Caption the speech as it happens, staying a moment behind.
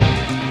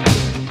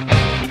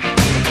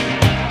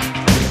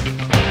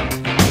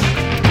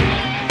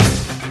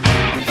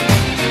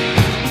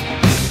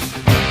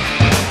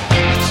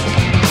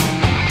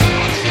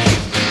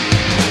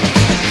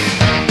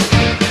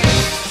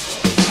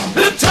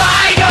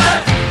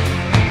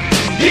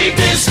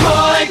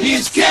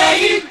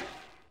fight.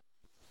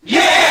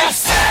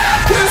 Yes,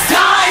 the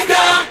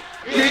tiger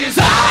is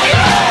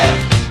iron.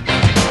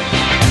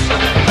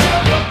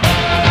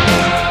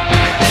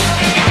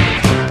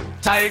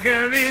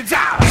 Tiger is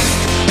out.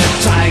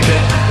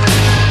 Tiger.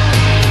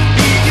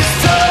 He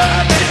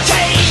disturbed the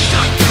chain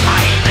of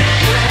time.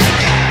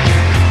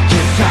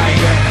 The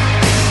tiger.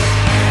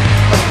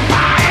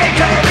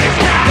 Tiger is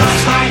out. The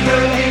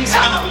tiger is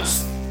out.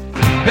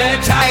 The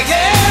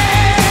tiger.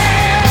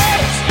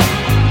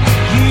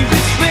 He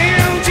will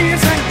spell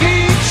tears and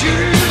beat you.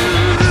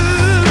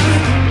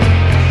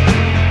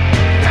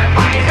 The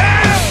tiger.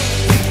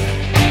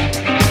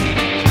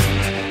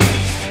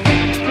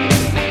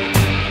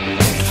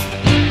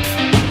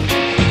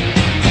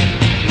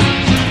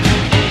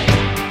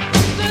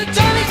 The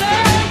tiger.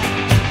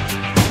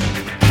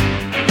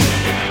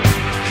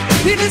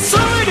 It is so